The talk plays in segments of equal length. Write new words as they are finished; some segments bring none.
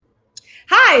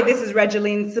Hi, this is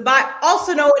Regeline Sabat,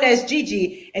 also known as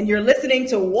Gigi, and you're listening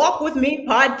to Walk With Me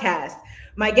podcast.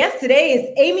 My guest today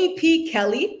is Amy P.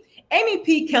 Kelly. Amy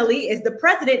P. Kelly is the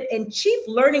president and chief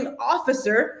learning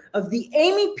officer of the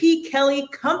Amy P. Kelly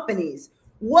Companies.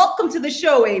 Welcome to the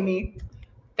show, Amy.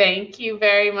 Thank you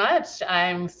very much.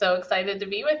 I'm so excited to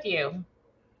be with you.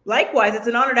 Likewise, it's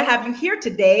an honor to have you here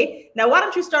today. Now, why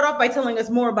don't you start off by telling us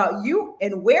more about you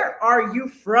and where are you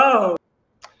from?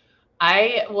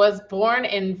 I was born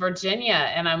in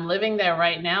Virginia and I'm living there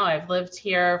right now. I've lived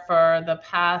here for the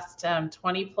past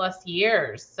 20 plus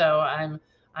years. So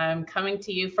I'm coming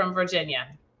to you from Virginia.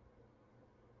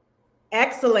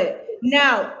 Excellent.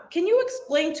 Now, can you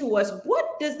explain to us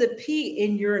what does the P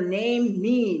in your name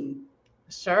mean?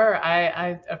 Sure,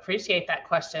 I appreciate that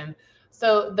question.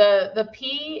 So the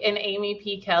P in Amy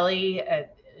P. Kelly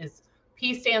is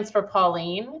P stands for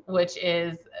Pauline, which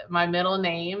is my middle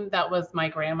name. That was my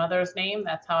grandmother's name.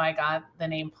 That's how I got the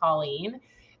name Pauline.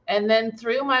 And then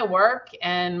through my work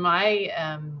and my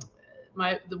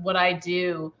what I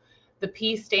do, the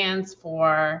P stands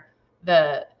for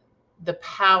the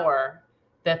power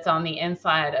that's on the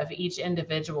inside of each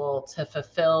individual to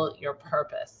fulfill your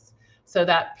purpose. So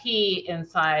that P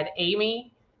inside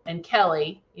Amy and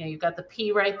Kelly, you've got the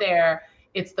P right there.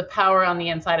 It's the power on the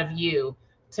inside of you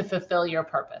to fulfill your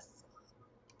purpose.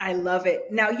 I love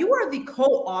it. Now, you are the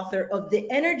co-author of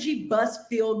the Energy Bus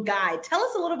Field Guide. Tell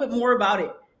us a little bit more about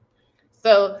it.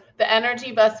 So the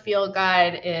Energy Bus Field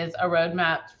Guide is a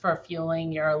roadmap for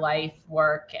fueling your life,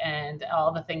 work, and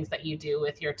all the things that you do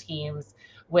with your teams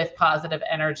with positive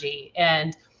energy.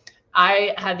 And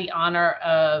I had the honor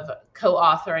of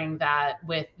co-authoring that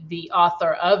with the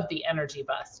author of The Energy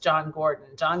Bus, John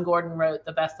Gordon. John Gordon wrote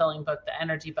the best-selling book, The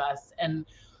Energy Bus. And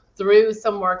through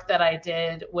some work that I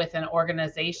did with an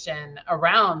organization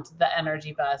around the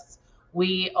Energy Bus,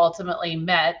 we ultimately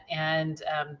met. And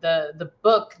the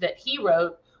book that he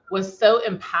wrote was so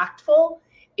impactful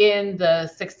in the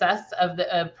success of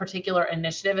a particular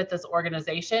initiative at this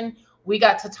organization. We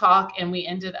got to talk and we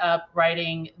ended up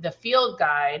writing the field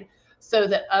guide so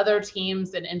that other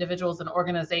teams and individuals and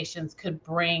organizations could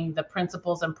bring the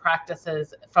principles and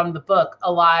practices from the book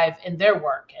alive in their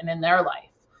work and in their life.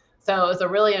 So it was a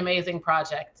really amazing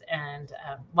project and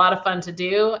a lot of fun to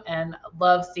do, and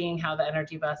love seeing how the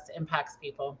Energy Bus impacts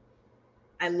people.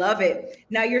 I love it.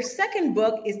 Now, your second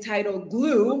book is titled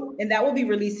Glue, and that will be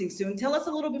releasing soon. Tell us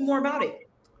a little bit more about it.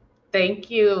 Thank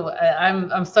you.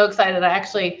 I'm so excited.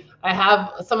 I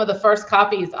have some of the first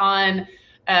copies on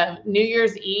New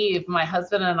Year's Eve. My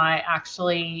husband and I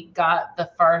actually got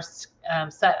the first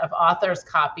set of authors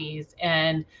copies,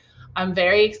 and I'm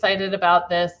very excited about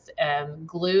this.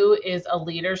 Glue is a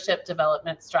leadership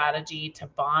development strategy to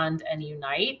bond and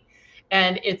unite.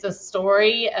 And it's a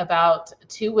story about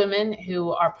two women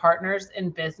who are partners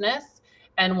in business,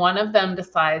 and one of them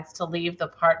decides to leave the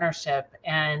partnership.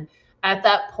 And at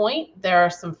that point, there are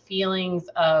some feelings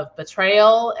of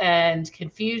betrayal and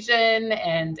confusion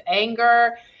and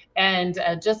anger and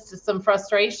just some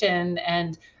frustration.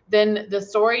 And then the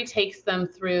story takes them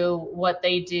through what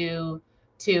they do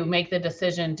to make the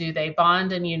decision. Do they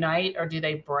bond and unite, or do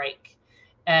they break?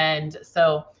 And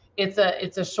so it's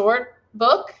a short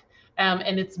book,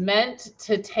 and it's meant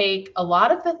to take a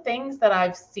lot of the things that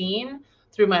I've seen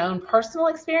through my own personal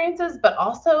experiences, but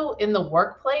also in the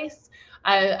workplace.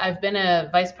 I've been a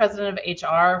vice president of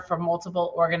HR for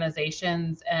multiple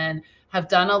organizations and have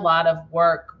done a lot of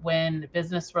work when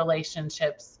business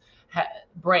relationships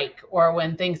break or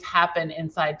when things happen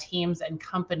inside teams and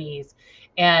companies,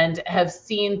 and have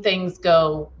seen things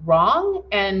go wrong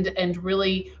and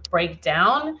really break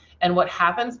down and what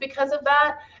happens because of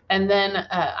that. And then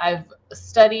I've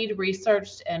studied,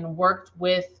 researched, and worked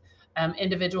with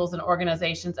individuals and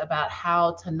organizations about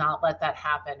how to not let that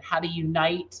happen, how to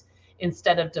unite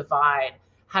instead of divide,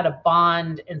 how to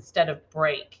bond instead of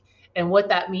break, and what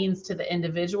that means to the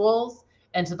individuals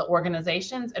and to the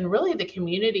organizations and really the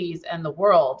communities and the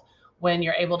world when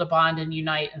you're able to bond and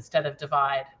unite instead of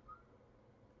divide.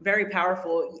 Very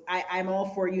powerful. I'm all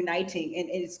for uniting, and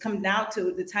it's come now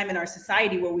to the time in our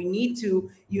society where we need to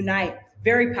unite.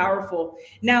 Very powerful.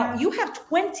 Now, you have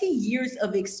 20 years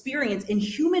of experience in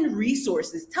human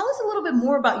resources. Tell us a little bit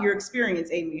more about your experience,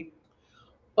 Amy.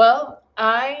 Well,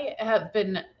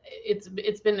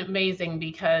 it's been amazing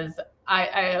because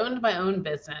I owned my own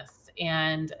business.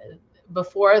 And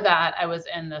before that, I was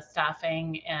in the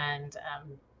staffing and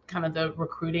kind of the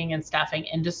recruiting and staffing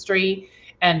industry,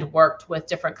 and worked with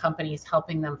different companies,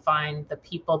 helping them find the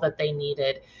people that they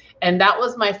needed. And that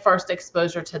was my first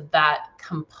exposure to that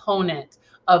component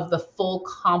of the full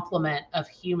complement of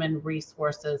human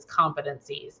resources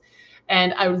competencies.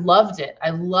 And I loved it.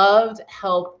 I loved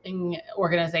helping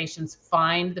organizations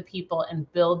find the people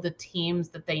and build the teams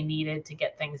that they needed to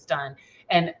get things done.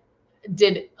 And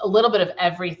did a little bit of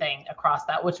everything across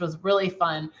that, which was really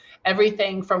fun.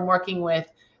 Everything from working with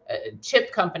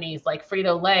chip companies like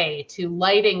Frito-Lay, to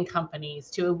lighting companies,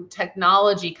 to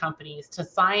technology companies, to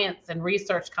science and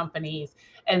research companies.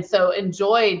 And so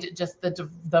enjoyed just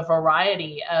the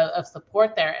variety of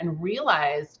support there, and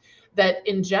realized that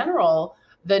in general,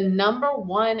 the number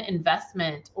one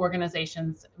investment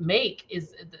organizations make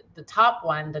is the top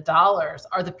one, the dollars,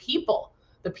 are the people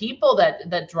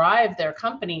that drive their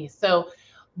companies. So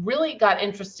really got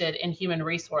interested in human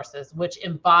resources, which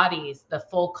embodies the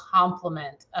full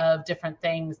complement of different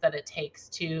things that it takes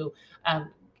to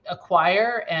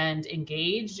acquire and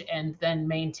engage and then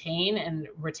maintain and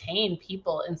retain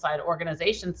people inside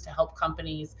organizations to help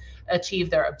companies achieve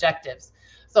their objectives.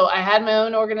 So I had my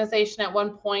own organization at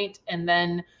one point, and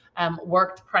then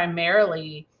worked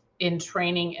primarily in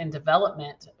training and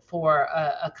development for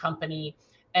a company,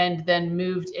 and then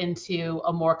moved into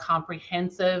a more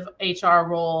comprehensive HR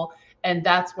role. And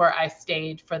that's where I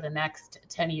stayed for the next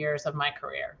 10 years of my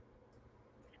career.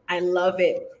 I love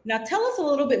it. Now, tell us a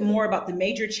little bit more about the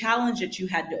major challenge that you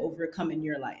had to overcome in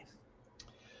your life.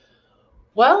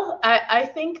 Well, I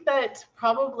think that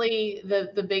probably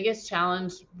the biggest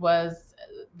challenge was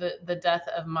the death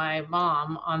of my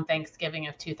mom on Thanksgiving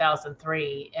of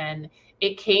 2003. And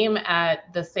it came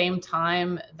at the same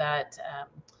time that,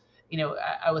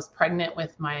 I was pregnant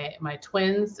with my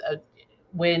twins.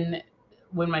 When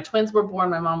my twins were born,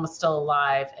 my mom was still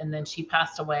alive, and then she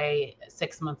passed away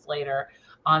 6 months later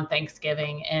on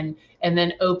Thanksgiving, and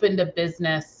then opened a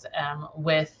business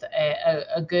with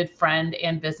a good friend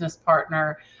and business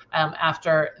partner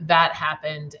after that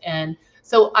happened. And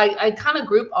so I kind of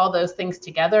group all those things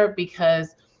together,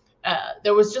 because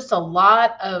there was just a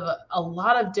lot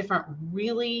of different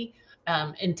really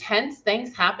intense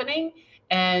things happening,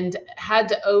 and had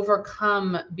to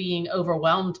overcome being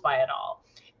overwhelmed by it all.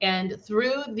 And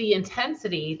through the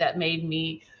intensity, that made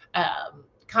me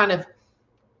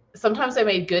sometimes I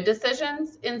made good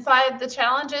decisions inside the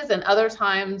challenges, and other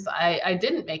times I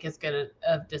didn't make as good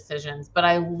of decisions, but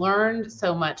I learned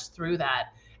so much through that.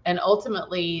 And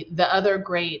ultimately, the other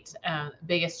great,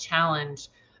 biggest challenge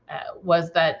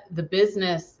was that the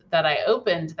business that I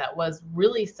opened that was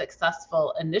really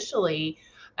successful initially,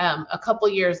 a couple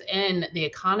years in, the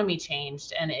economy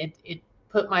changed, and it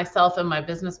put myself and my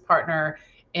business partner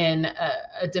in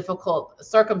a difficult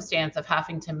circumstance of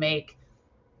having to make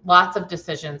lots of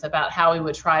decisions about how we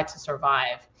would try to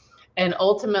survive. And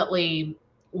ultimately,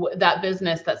 that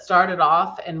business that started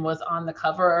off and was on the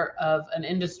cover of an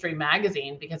industry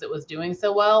magazine because it was doing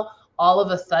so well, all of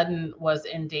a sudden was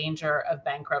in danger of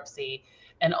bankruptcy.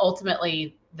 And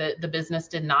ultimately, the business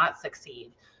did not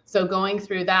succeed. So going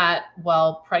through that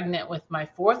while pregnant with my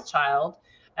fourth child,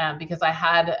 because I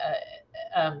had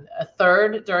a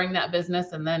third during that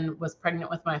business and then was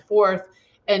pregnant with my fourth,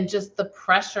 and just the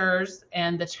pressures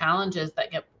and the challenges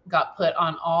that got put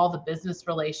on all the business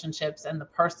relationships and the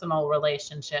personal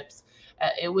relationships.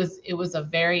 It was a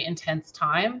very intense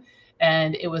time,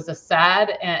 and it was a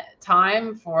sad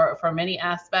time for many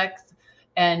aspects.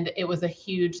 And it was a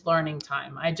huge learning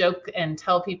time. I joke and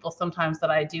tell people sometimes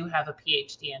that I do have a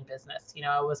PhD in business.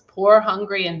 I was poor,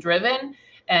 hungry, and driven,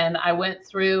 and I went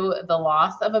through the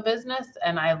loss of a business,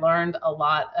 and I learned a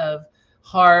lot of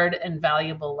hard and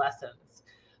valuable lessons.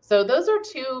 So those are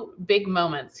two big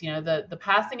moments, the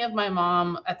passing of my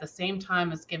mom at the same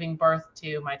time as giving birth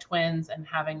to my twins and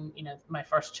having, my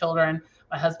first children,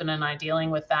 my husband and I dealing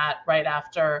with that right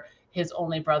after his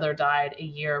only brother died a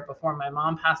year before my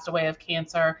mom passed away of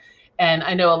cancer. And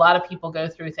I know a lot of people go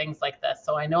through things like this,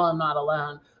 so I know I'm not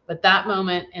alone. But that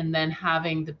moment, and then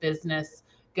having the business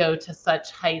go to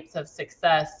such heights of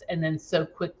success and then so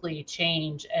quickly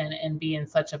change and be in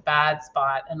such a bad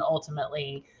spot, and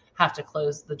ultimately have to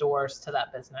close the doors to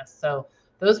that business. So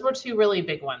those were two really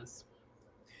big ones.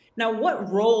 Now, what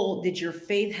role did your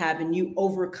faith have in you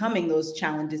overcoming those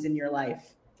challenges in your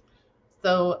life?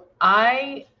 So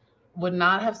I would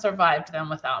not have survived them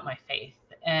without my faith.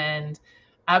 And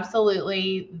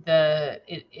absolutely,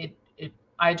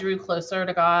 I drew closer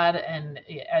to God, and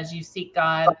as you seek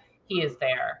God, He is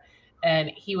there. And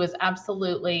He was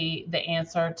absolutely the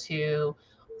answer to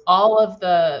all of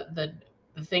the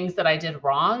things that I did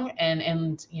wrong,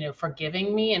 and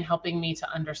forgiving me and helping me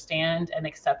to understand and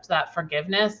accept that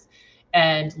forgiveness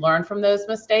and learn from those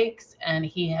mistakes. And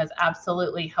He has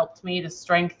absolutely helped me to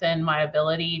strengthen my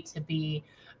ability to be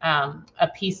a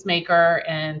peacemaker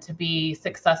and to be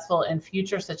successful in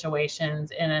future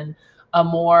situations in a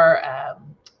more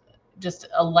just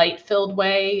a light-filled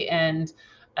way, and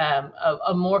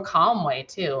a more calm way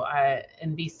too,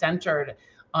 and be centered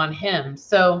on him.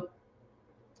 So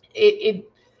it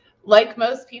like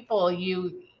most people,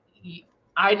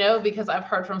 I know, because I've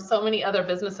heard from so many other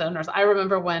business owners. I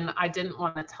remember when I didn't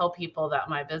want to tell people that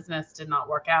my business did not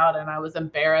work out, and I was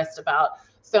embarrassed about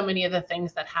so many of the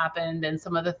things that happened and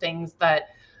some of the things that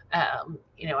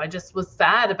I just was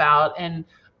sad about. And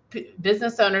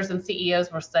business owners and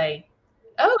CEOs will say,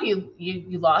 "Oh,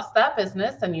 you lost that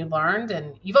business and you learned,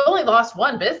 and you've only lost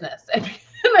one business." And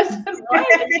I said,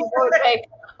 "What?" And people would say,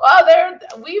 "Well,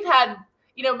 we've had."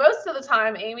 Most of the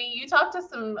time, Amy, you talk to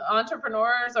some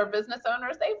entrepreneurs or business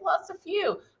owners, they've lost a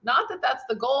few. Not that that's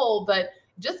the goal, but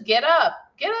just get up,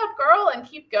 girl, and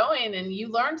keep going. And you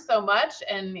learned so much,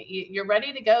 and you're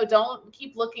ready to go. Don't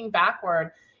keep looking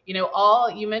backward.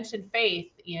 You mentioned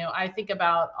faith. I think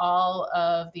about all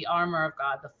of the armor of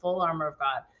God, the full armor of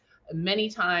God. Many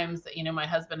times, my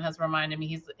husband has reminded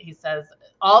me, he says,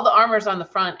 all the armor's on the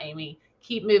front, Amy.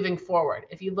 Keep moving forward.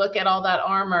 If you look at all that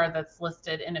armor that's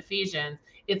listed in Ephesians,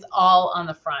 it's all on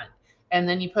the front. And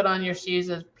then you put on your shoes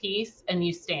of peace and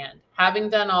you stand.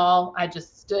 Having done all, I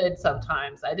just stood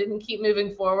sometimes. I didn't keep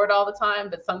moving forward all the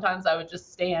time, but sometimes I would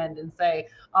just stand and say,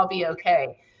 I'll be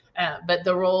okay. But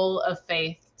the role of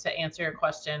faith, to answer your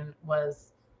question,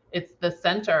 it's the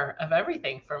center of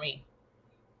everything for me.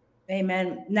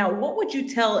 Amen. Now, what would you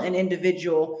tell an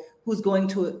individual who's going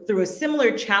through a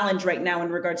similar challenge right now in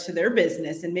regards to their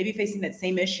business and maybe facing that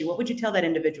same issue? What would you tell that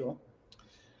individual?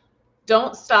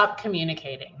 Don't stop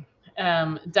communicating.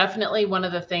 Definitely one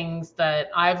of the things that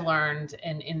I've learned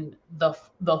in the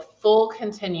full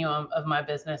continuum of my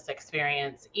business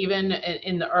experience, even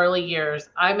in the early years,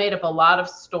 I made up a lot of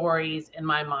stories in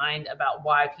my mind about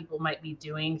why people might be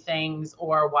doing things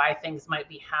or why things might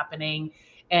be happening.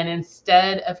 And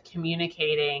instead of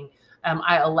communicating,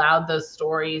 I allowed those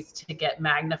stories to get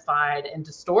magnified and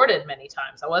distorted many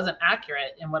times. I wasn't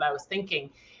accurate in what I was thinking.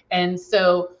 And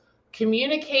so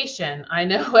communication, I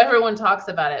know everyone talks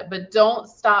about it, but don't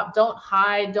stop, don't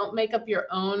hide, don't make up your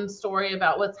own story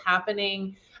about what's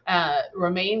happening.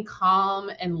 Remain calm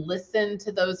and listen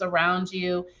to those around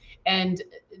you. And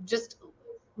just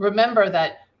remember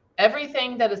that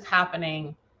everything that is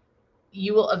happening,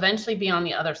 you will eventually be on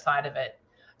the other side of it.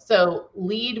 So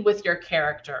lead with your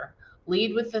character,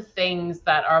 lead with the things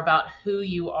that are about who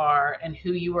you are and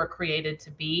who you were created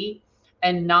to be,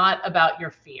 and not about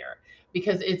your fear.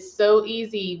 Because it's so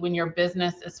easy when your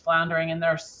business is floundering and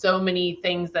there are so many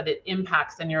things that it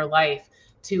impacts in your life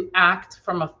to act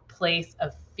from a place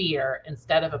of fear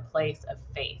instead of a place of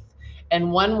faith.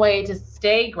 And one way to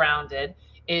stay grounded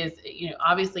is,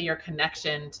 obviously your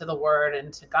connection to the word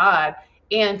and to God,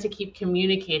 and to keep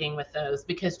communicating with those,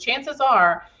 because chances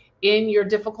are in your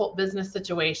difficult business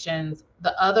situations,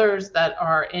 the others that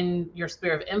are in your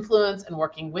sphere of influence and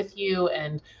working with you,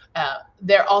 and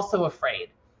they're also afraid.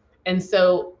 And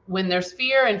so when there's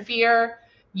fear,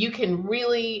 you can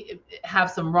really have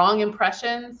some wrong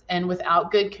impressions, and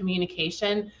without good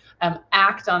communication,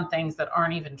 act on things that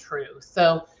aren't even true.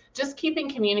 So just keeping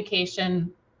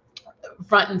communication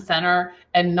front and center,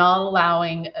 and not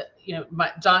allowing,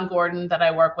 John Gordon that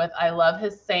I work with, I love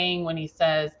his saying when he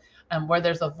says, where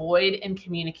there's a void in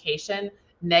communication,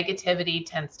 negativity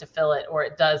tends to fill it, or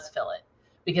it does fill it.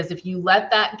 Because if you let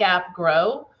that gap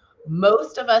grow,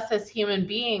 most of us as human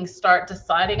beings start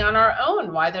deciding on our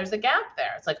own why there's a gap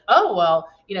there. It's like, oh, well,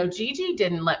 Gigi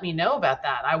didn't let me know about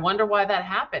that. I wonder why that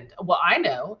happened. Well, I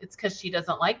know it's because she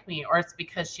doesn't like me, or it's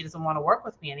because she doesn't want to work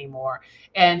with me anymore.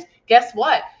 And guess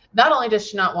what? Not only does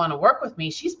she not want to work with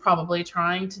me, she's probably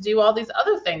trying to do all these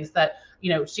other things that,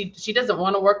 she doesn't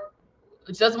want to work.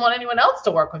 She doesn't want anyone else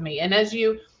to work with me. And as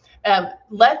you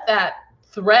let that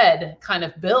thread kind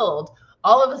of build,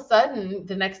 all of a sudden,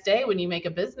 the next day when you make a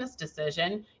business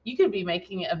decision, you could be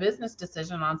making a business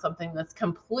decision on something that's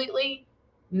completely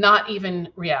not even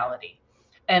reality.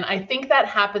 And I think that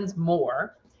happens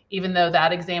more, even though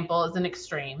that example is an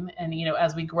extreme. And,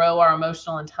 as we grow our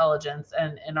emotional intelligence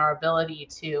and our ability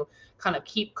to kind of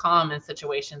keep calm in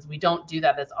situations, we don't do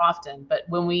that as often. But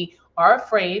when we are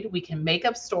afraid, we can make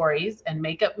up stories and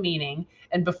make up meaning.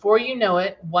 And before you know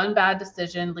it, one bad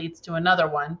decision leads to another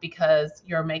one, because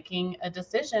you're making a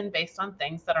decision based on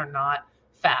things that are not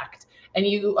fact. And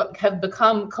you have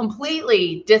become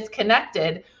completely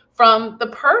disconnected from the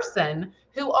person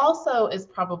who also is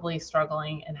probably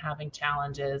struggling and having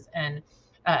challenges. And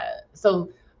so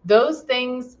those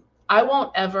things, I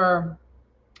won't ever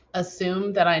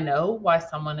assume that I know why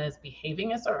someone is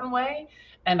behaving a certain way.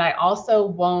 And I also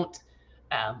won't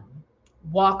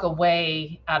walk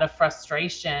away out of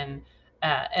frustration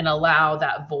and allow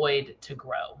that void to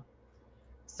grow.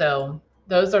 So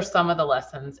those are some of the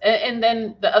lessons. And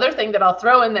then the other thing that I'll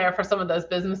throw in there for some of those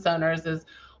business owners is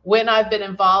when I've been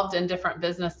involved in different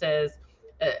businesses,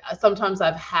 sometimes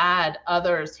I've had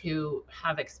others who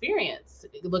have experience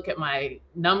look at my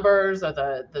numbers or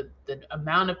the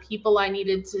amount of people I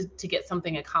needed to get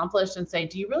something accomplished and say,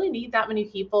 do you really need that many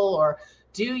people? Or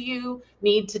do you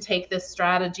need to take this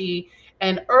strategy?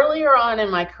 And earlier on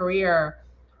in my career,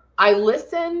 I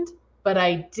listened, but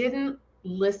I didn't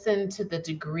listen to the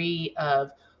degree of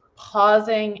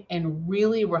pausing and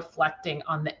really reflecting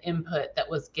on the input that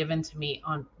was given to me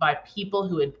by people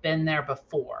who had been there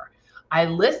before. I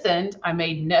listened, I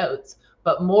made notes,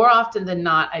 but more often than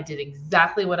not, I did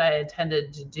exactly what I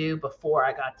intended to do before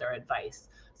I got their advice.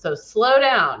 So slow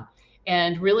down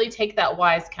and really take that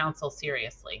wise counsel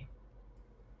seriously.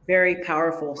 Very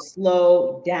powerful.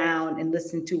 Slow down and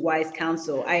listen to wise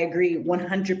counsel. I agree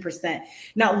 100%.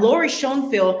 Now, Lori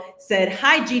Schoenfield said,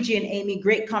 hi, Gigi and Amy.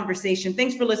 Great conversation.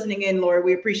 Thanks for listening in, Lori.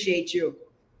 We appreciate you.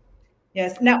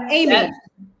 Yes. Now, Amy, yes.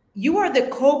 You are the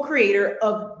co-creator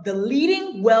of the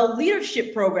Leading Well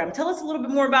Leadership Program. Tell us a little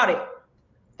bit more about it.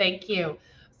 Thank you.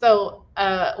 So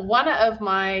one of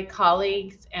my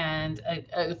colleagues and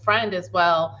a friend as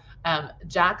well,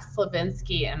 Jack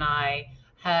Slavinsky, and I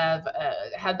have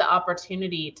had the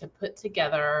opportunity to put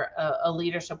together a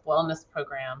leadership wellness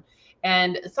program.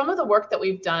 And some of the work that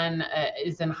we've done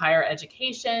is in higher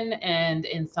education and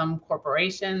in some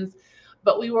corporations.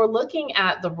 But we were looking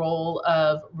at the role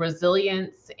of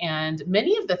resilience and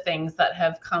many of the things that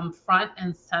have come front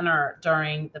and center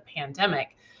during the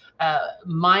pandemic.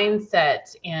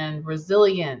 Mindset and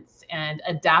resilience and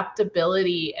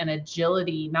adaptability and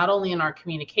agility, not only in our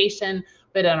communication,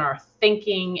 but in our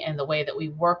thinking and the way that we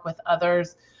work with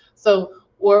others. So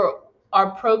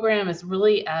our program is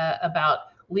really about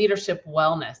leadership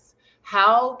wellness.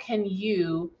 How can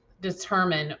you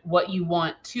determine what you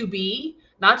want to be,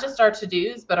 not just our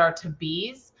to-dos, but our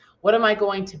to-bes? What am I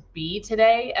going to be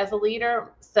today as a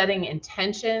leader? Setting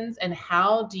intentions, and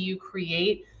how do you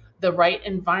create the right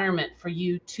environment for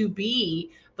you to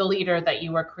be the leader that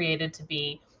you were created to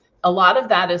be? A lot of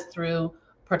that is through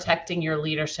protecting your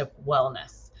leadership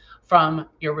wellness, from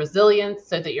your resilience,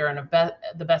 so that you're in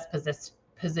the best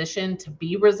position to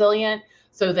be resilient,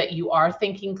 so that you are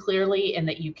thinking clearly and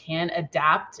that you can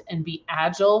adapt and be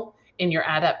agile in your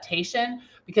adaptation.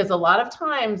 Because a lot of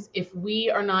times, if we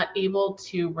are not able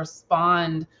to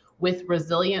respond with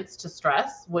resilience to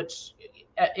stress, which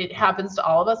it happens to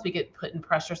all of us, we get put in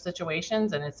pressure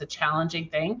situations and it's a challenging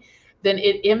thing, then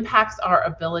it impacts our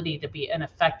ability to be an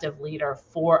effective leader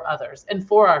for others and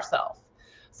for ourselves.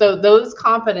 So those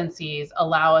competencies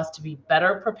allow us to be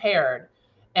better prepared,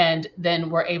 and then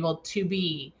we're able to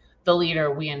be the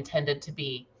leader we intended to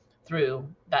be through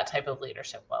that type of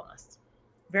leadership wellness.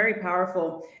 Very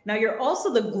powerful. Now, you're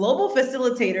also the global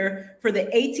facilitator for the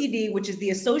ATD, which is the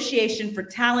Association for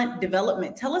Talent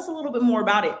Development. Tell us a little bit more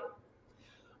about it.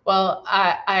 Well,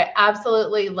 I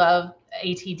absolutely love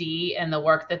ATD and the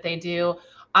work that they do.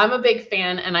 I'm a big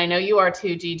fan, and I know you are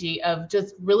too, Gigi, of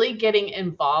just really getting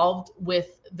involved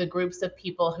with the groups of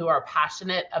people who are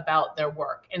passionate about their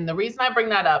work. And the reason I bring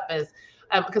that up is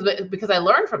because I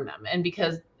learn from them, and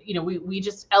because we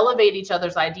just elevate each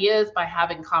other's ideas by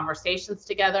having conversations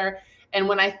together. And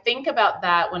when I think about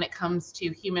that, when it comes to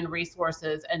human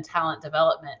resources and talent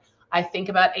development, I think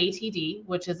about ATD,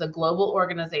 which is a global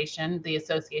organization, the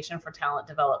Association for Talent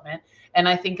Development. And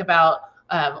I think about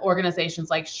organizations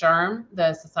like SHRM,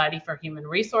 the Society for Human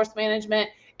Resource Management,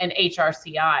 and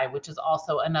HRCI, which is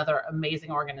also another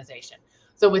amazing organization.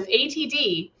 So with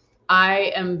ATD,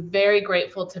 I am very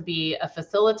grateful to be a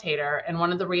facilitator. And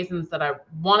one of the reasons that I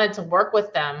wanted to work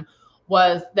with them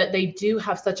was that they do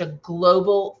have such a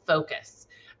global focus.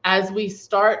 As we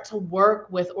start to work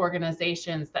with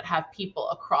organizations that have people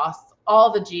across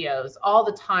all the geos, all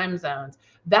the time zones,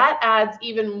 that adds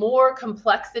even more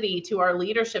complexity to our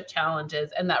leadership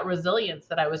challenges and that resilience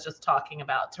that I was just talking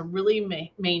about, to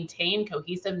really maintain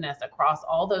cohesiveness across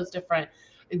all those different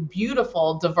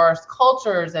beautiful, diverse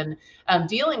cultures, and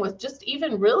dealing with just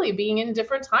even really being in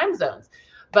different time zones.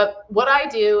 But what I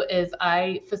do is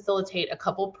I facilitate a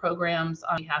couple programs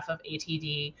on behalf of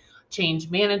ATD: change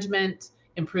management,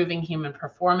 improving human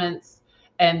performance,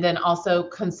 and then also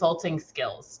consulting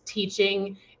skills,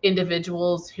 teaching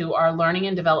individuals who are learning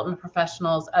and development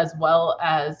professionals, as well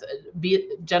as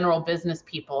general business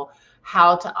people,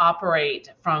 how to operate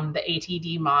from the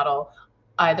ATD model,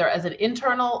 either as an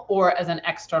internal or as an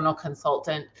external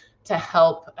consultant, to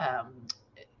help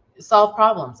solve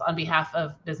problems on behalf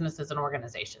of businesses and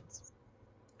organizations.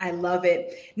 I love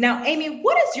it. Now, Amy,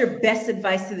 what is your best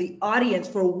advice to the audience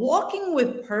for walking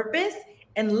with purpose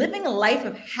and living a life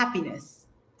of happiness?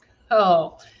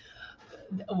 Oh,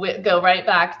 we go right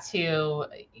back to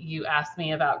you asked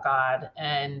me about God,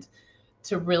 and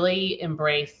to really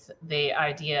embrace the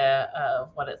idea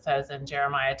of what it says in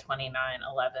Jeremiah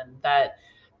 29:11, that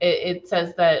it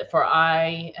says that for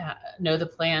I know the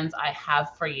plans I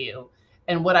have for you.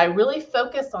 And what I really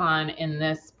focus on in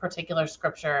this particular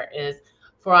scripture is,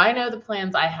 for I know the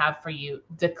plans I have for you,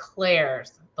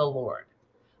 declares the Lord.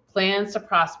 Plans to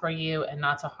prosper you and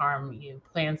not to harm you,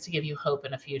 plans to give you hope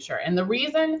in a future. And the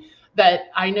reason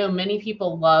that I know many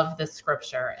people love this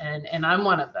scripture, and I'm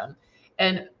one of them.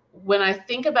 And when I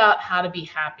think about how to be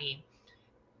happy,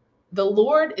 the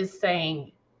Lord is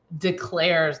saying,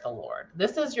 declares the Lord.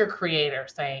 This is your creator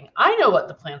saying, I know what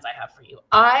the plans I have for you.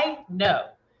 I know.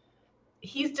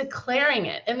 He's declaring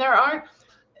it. And there aren't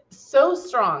so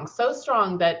strong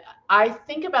that I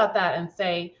think about that and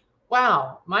say,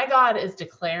 wow, my God is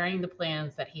declaring the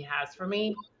plans that he has for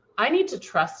me. I need to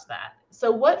trust that. So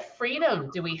what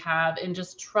freedom do we have in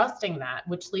just trusting that,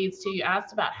 which leads to, you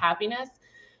asked about happiness.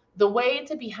 The way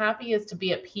to be happy is to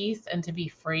be at peace and to be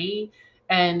free,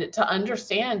 and to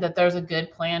understand that there's a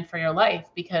good plan for your life,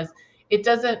 because it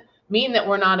doesn't mean that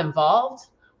we're not involved.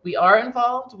 We are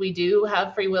involved. We do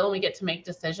have free will and we get to make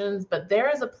decisions, but there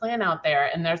is a plan out there.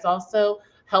 And there's also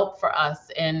help for us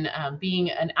in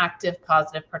being an active,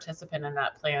 positive participant in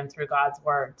that plan through God's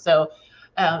word. So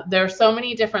there are so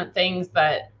mmany different things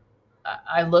that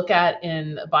I look at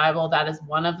in the Bible. That is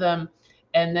one of them.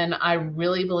 And then I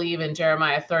really believe in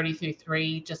Jeremiah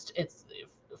 30:3, just it's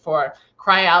for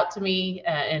cry out to me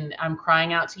and I'm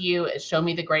crying out to you. Show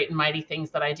me the great and mighty things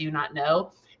that I do not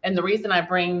know. And the reason I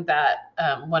bring that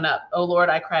one up, oh Lord,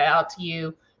 I cry out to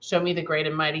you, show me the great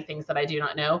and mighty things that I do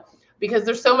not know, because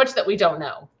there's so much that we don't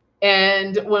know.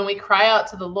 And when we cry out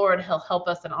to the Lord, he'll help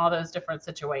us in all those different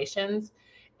situations.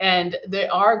 And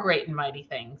there are great and mighty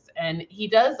things. And he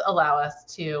does allow us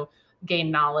to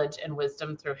gain knowledge and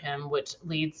wisdom through him, which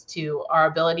leads to our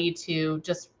ability to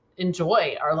just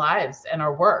enjoy our lives and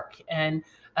our work. And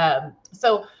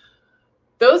so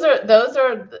those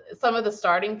are some of the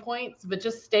starting points, but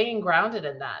just staying grounded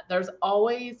in that. There's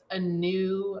always a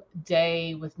new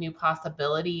day with new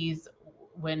possibilities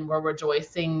when we're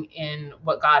rejoicing in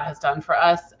what God has done for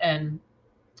us. And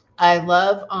I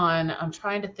love I'm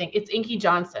trying to think, it's Inky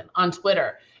Johnson on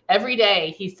Twitter. Every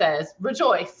day he says,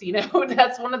 rejoice,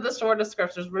 that's one of the shortest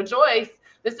scriptures, rejoice.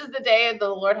 This is the day the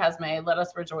Lord has made. Let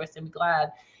us rejoice and be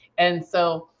glad. And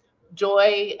so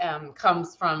joy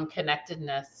comes from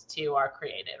connectedness to our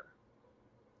Creator.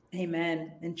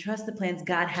 Amen. And trust the plans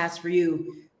God has for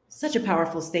you. Such a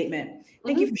powerful statement.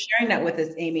 Thank you for sharing that with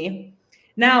us, Amy.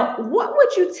 Now, what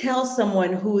would you tell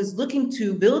someone who is looking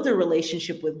to build a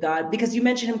relationship with God? Because you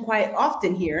mention him quite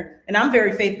often here, and I'm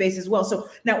very faith-based as well. So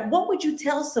now, what would you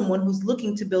tell someone who's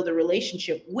looking to build a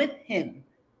relationship with him?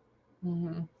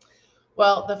 Mm-hmm.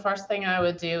 Well, the first thing I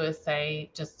would do is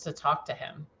say, just to talk to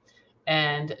him.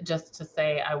 And just to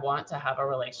say, I want to have a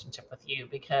relationship with you,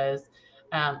 because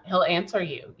he'll answer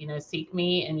you, seek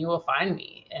me and you will find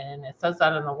me. And it says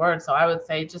that in the word. So I would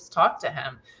say, just talk to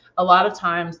him. A lot of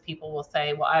times people will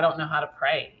say, well, I don't know how to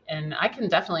pray. And I can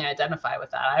definitely identify with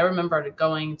that. I remember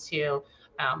going to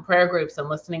prayer groups and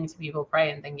listening to people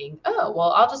pray and thinking, oh,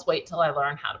 well, I'll just wait till I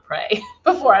learn how to pray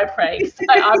before I pray, because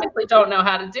I obviously don't know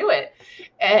how to do it.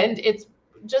 And it's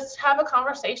just have a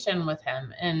conversation with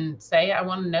him and say, I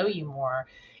want to know you more.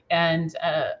 And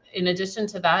in addition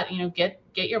to that, get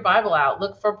your Bible out,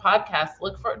 look for podcasts,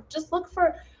 look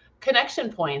for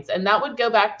connection points. And that would go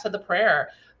back to the prayer.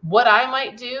 What I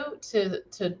might do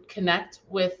to connect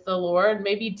with the Lord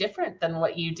may be different than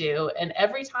what you do. And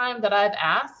every time that I've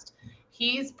asked,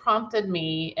 he's prompted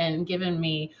me and given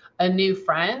me a new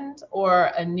friend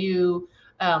or a new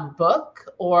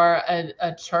book or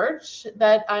a church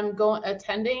that I'm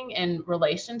attending, and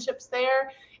relationships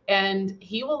there. And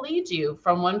he will lead you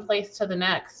from one place to the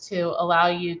next to allow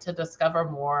you to discover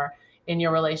more in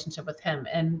your relationship with him.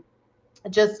 And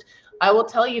I will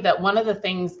tell you that one of the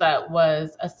things that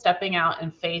was a stepping out in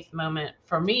faith moment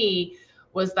for me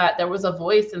was that there was a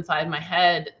voice inside my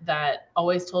head that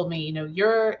always told me,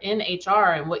 you're in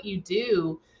HR, and what you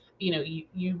do,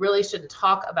 you really shouldn't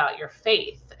talk about your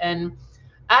faith. And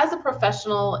as a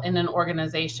professional in an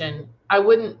organization, I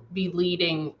wouldn't be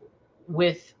leading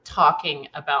with talking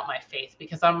about my faith,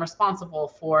 because I'm responsible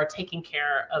for taking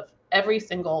care of every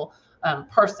single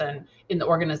person in the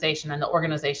organization and the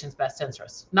organization's best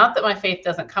interest. Not that my faith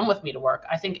doesn't come with me to work.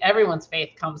 I think everyone's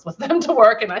faith comes with them to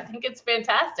work, and I think it's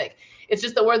fantastic. It's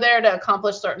just that we're there to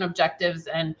accomplish certain objectives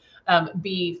and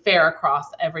be fair across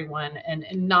everyone, and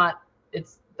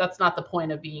that's not the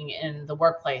point of being in the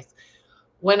workplace.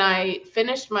 When I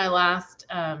finished my last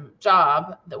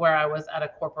job where I was at a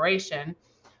corporation,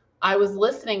 I was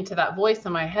listening to that voice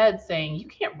in my head saying, you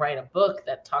can't write a book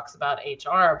that talks about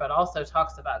HR, but also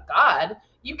talks about God.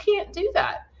 You can't do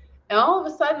that. And all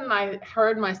of a sudden I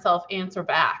heard myself answer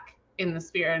back in the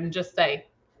spirit and just say,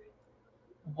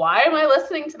 why am I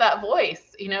listening to that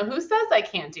voice? You know, who says I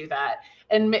can't do that?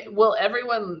 And will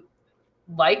everyone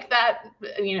like that,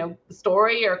 you know,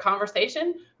 story or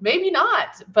conversation? Maybe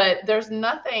not, but there's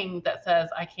nothing that says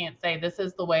I can't say this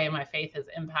is the way my faith has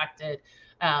impacted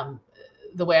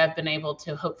the way I've been able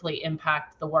to hopefully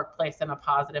impact the workplace in a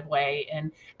positive way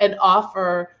and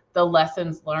offer the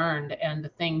lessons learned and the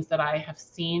things that I have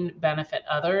seen benefit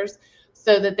others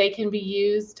so that they can be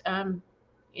used,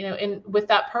 you know, with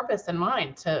that purpose in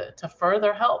mind to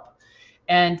further help.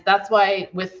 And that's why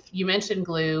you mentioned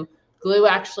GLUE. GLUE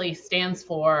actually stands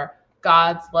for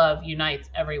God's Love Unites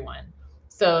Everyone.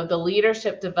 So the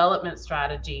leadership development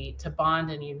strategy to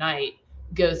bond and unite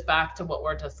goes back to what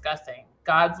we're discussing.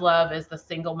 God's love is the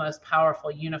single most powerful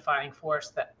unifying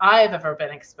force that I've ever been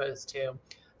exposed to.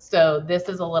 So this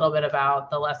is a little bit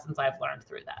about the lessons I've learned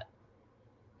through that.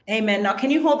 Amen. Now, can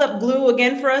you hold up GLUE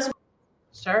again for us?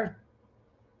 Sure.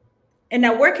 And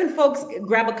now, where can folks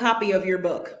grab a copy of your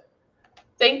book?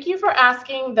 Thank you for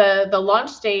asking. The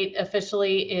launch date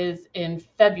officially is in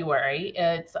February.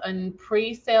 It's on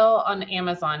pre-sale on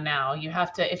Amazon now. You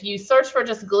have to, if you search for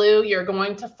just GLUE, you're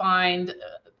going to find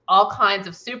all kinds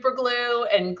of super glue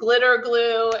and glitter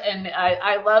glue. And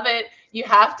I love it. You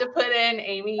have to put in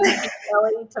Amy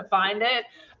Kelly to find it.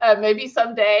 Maybe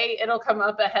someday it'll come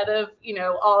up ahead of, you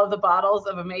know, all of the bottles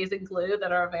of amazing glue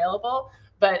that are available,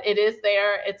 but it is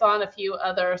there. It's on a few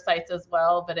other sites as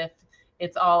well. But if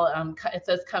it's all, it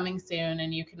says coming soon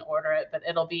and you can order it, but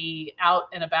it'll be out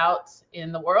and about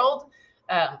in the world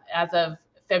as of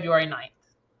February 9th.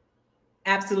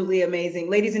 Absolutely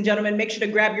amazing. Ladies and gentlemen, make sure to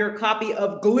grab your copy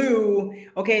of GLUE.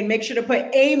 Okay. And make sure to put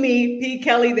Amy P.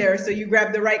 Kelly there so you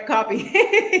grab the right copy.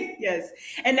 Yes.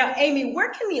 And now, Amy, where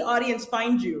can the audience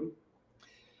find you?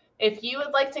 If you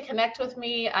would like to connect with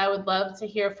me, I would love to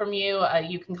hear from you.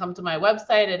 You can come to my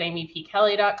website at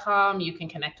amypkelly.com. You can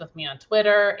connect with me on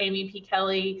Twitter, Amy P.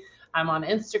 Kelly. I'm on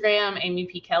Instagram, Amy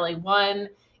P. Kelly 1.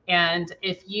 And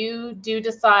if you do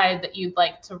decide that you'd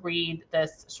like to read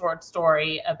this short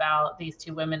story about these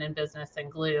two women in business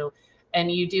and GLUE,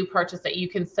 and you do purchase it, you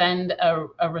can send a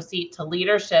receipt to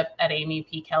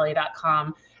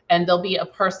leadership@amypkelly.com. And there'll be a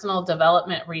personal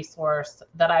development resource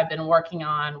that I've been working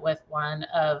on with one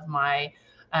of my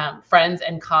friends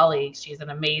and colleagues. She's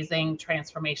an amazing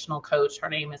transformational coach. Her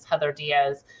name is Heather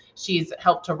Diaz. She's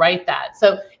helped to write that.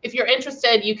 So if you're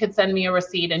interested, you could send me a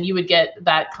receipt and you would get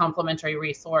that complimentary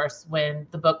resource when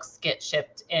the books get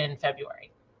shipped in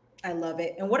February. I love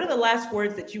it. And what are the last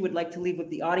words that you would like to leave with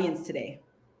the audience today?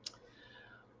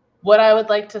 What I would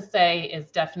like to say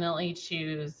is definitely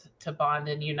choose to bond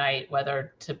and unite,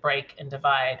 whether to break and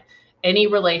divide. Any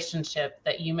relationship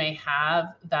that you may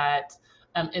have that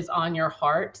is on your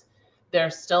heart,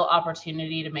 there's still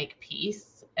opportunity to make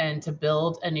peace and to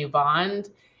build a new bond.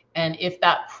 And if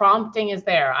that prompting is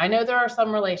there, I know there are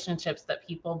some relationships that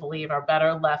people believe are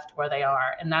better left where they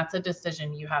are, and that's a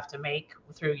decision you have to make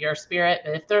through your spirit.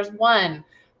 But if there's one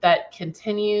that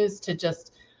continues to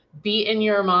just be in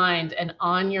your mind and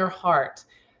on your heart,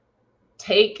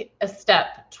 take a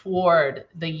step toward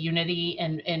the unity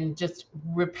and just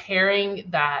repairing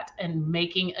that and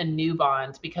making a new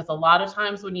bond. Because a lot of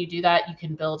times when you do that, you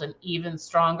can build an even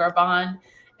stronger bond.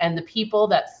 And the people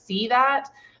that see that,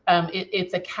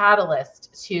 it's a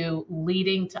catalyst to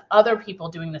leading to other people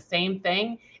doing the same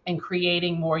thing and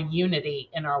creating more unity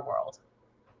in our world.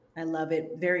 I love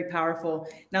it. Very powerful.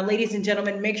 Now, ladies and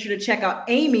gentlemen, make sure to check out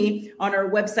Amy on our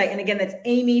website. And again, that's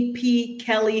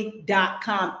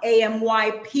amypkelly.com.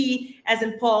 AMYP as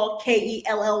in Paul,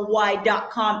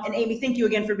 KELLY.com. And Amy, thank you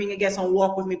again for being a guest on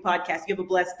Walk With Me podcast. You have a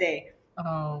blessed day.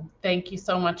 Oh, thank you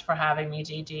so much for having me,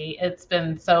 Gigi. It's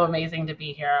been so amazing to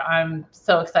be here. I'm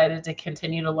so excited to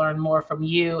continue to learn more from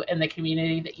you and the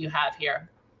community that you have here.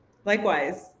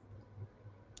 Likewise.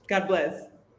 God bless.